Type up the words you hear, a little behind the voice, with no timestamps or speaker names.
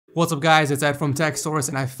What's up guys, it's Ed from TechSource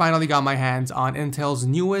and I finally got my hands on Intel's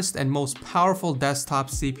newest and most powerful desktop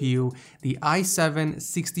CPU, the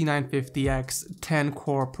i7-6950X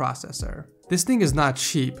 10-core processor. This thing is not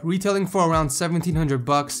cheap, retailing for around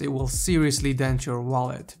 $1,700 it will seriously dent your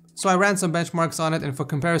wallet. So I ran some benchmarks on it, and for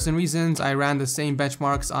comparison reasons, I ran the same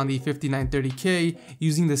benchmarks on the 5930K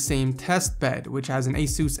using the same test bed, which has an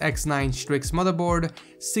Asus X9 Strix motherboard,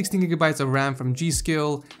 16GB of RAM from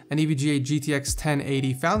G.Skill, an EVGA GTX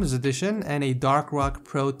 1080 Founders Edition, and a Darkrock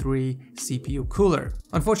Pro 3 CPU cooler.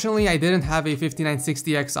 Unfortunately, I didn't have a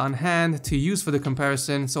 5960X on hand to use for the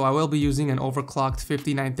comparison, so I will be using an overclocked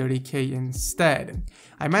 5930K instead.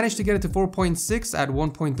 I managed to get it to 4.6 at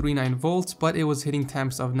 1.39 volts, but it was hitting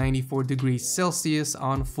temps of 94 degrees Celsius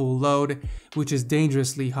on full load, which is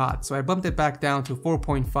dangerously hot, so I bumped it back down to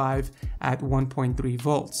 4.5 at 1.3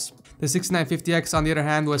 volts. The 6950X on the other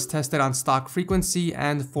hand was tested on stock frequency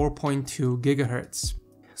and 4.2 GHz.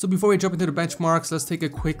 So before we jump into the benchmarks, let's take a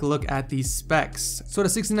quick look at these specs. So the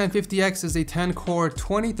 6950X is a 10-core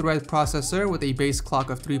 20-thread processor with a base clock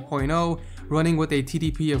of 3.0, running with a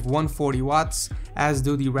TDP of 140 watts, as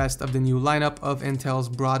do the rest of the new lineup of Intel's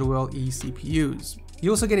Broadwell E CPUs. You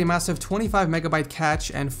also get a massive 25MB cache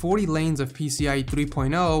and 40 lanes of PCIe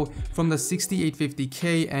 3.0 from the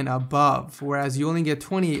 6850K and above, whereas you only get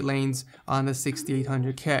 28 lanes on the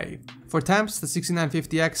 6800K. For temps, the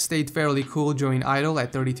 6950X stayed fairly cool during idle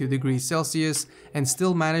at 32 degrees Celsius and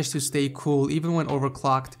still managed to stay cool even when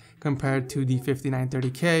overclocked compared to the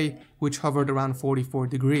 5930K, which hovered around 44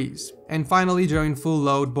 degrees. And finally, during full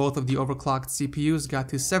load, both of the overclocked CPUs got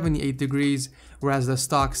to 78 degrees, whereas the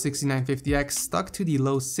stock 6950X stuck to the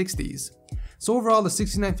low 60s. So overall, the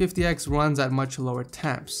 6950X runs at much lower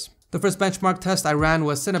temps. The first benchmark test I ran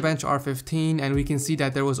was Cinebench R15, and we can see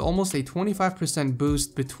that there was almost a 25%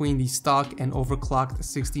 boost between the stock and overclocked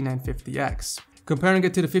 6950X. Comparing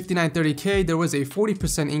it to the 5930K, there was a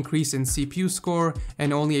 40% increase in CPU score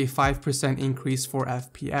and only a 5% increase for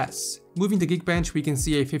FPS. Moving to Geekbench, we can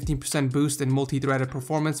see a 15% boost in multi-threaded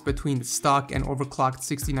performance between the stock and overclocked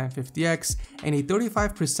 6950X and a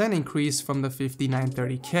 35% increase from the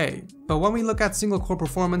 5930K. But when we look at single core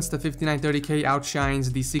performance, the 5930K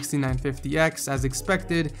outshines the 6950X as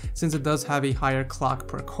expected, since it does have a higher clock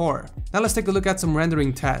per core. Now let's take a look at some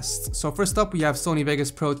rendering tests. So first up, we have Sony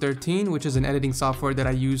Vegas Pro 13, which is an editing software that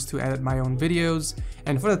I use to edit my own videos.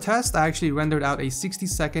 And for the test, I actually rendered out a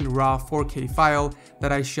 60-second raw 4K file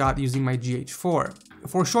that I shot using my GH4.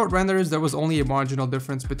 For short renders, there was only a marginal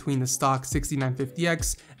difference between the stock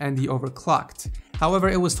 6950X and the overclocked. However,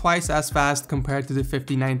 it was twice as fast compared to the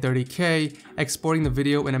 5930K, exporting the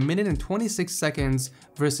video in 1 minute and 26 seconds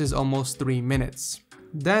versus almost 3 minutes.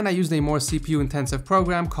 Then I used a more CPU intensive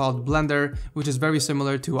program called Blender, which is very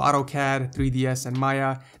similar to AutoCAD, 3ds, and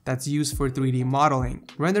Maya that's used for 3D modeling.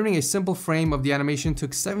 Rendering a simple frame of the animation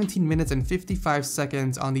took 17 minutes and 55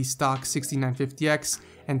 seconds on the stock 6950X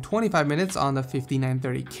and 25 minutes on the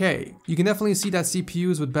 5930K. You can definitely see that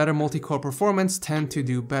CPUs with better multi-core performance tend to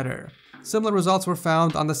do better. Similar results were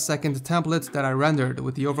found on the second template that I rendered,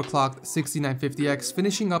 with the overclocked 6950X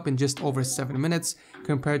finishing up in just over 7 minutes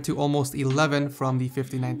compared to almost 11 from the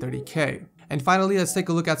 5930K. And finally, let's take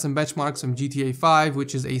a look at some benchmarks from GTA 5,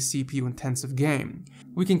 which is a CPU intensive game.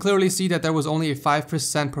 We can clearly see that there was only a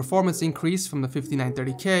 5% performance increase from the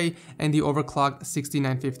 5930K and the overclocked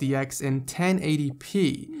 6950X in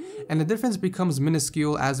 1080p, and the difference becomes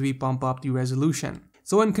minuscule as we bump up the resolution.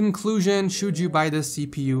 So in conclusion, should you buy this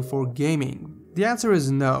CPU for gaming? The answer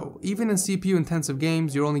is no. Even in CPU intensive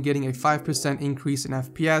games, you're only getting a 5% increase in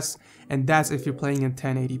FPS, and that's if you're playing in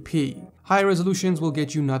 1080p. Higher resolutions will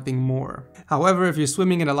get you nothing more. However, if you're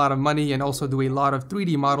swimming in a lot of money and also do a lot of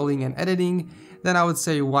 3D modeling and editing, then I would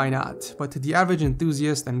say why not? But to the average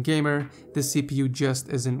enthusiast and gamer, this CPU just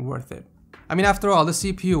isn't worth it. I mean, after all, this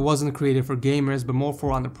CPU wasn't created for gamers, but more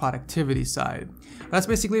for on the productivity side. That's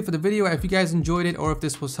basically it for the video. If you guys enjoyed it or if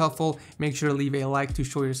this was helpful, make sure to leave a like to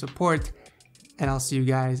show your support, and I'll see you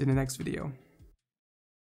guys in the next video.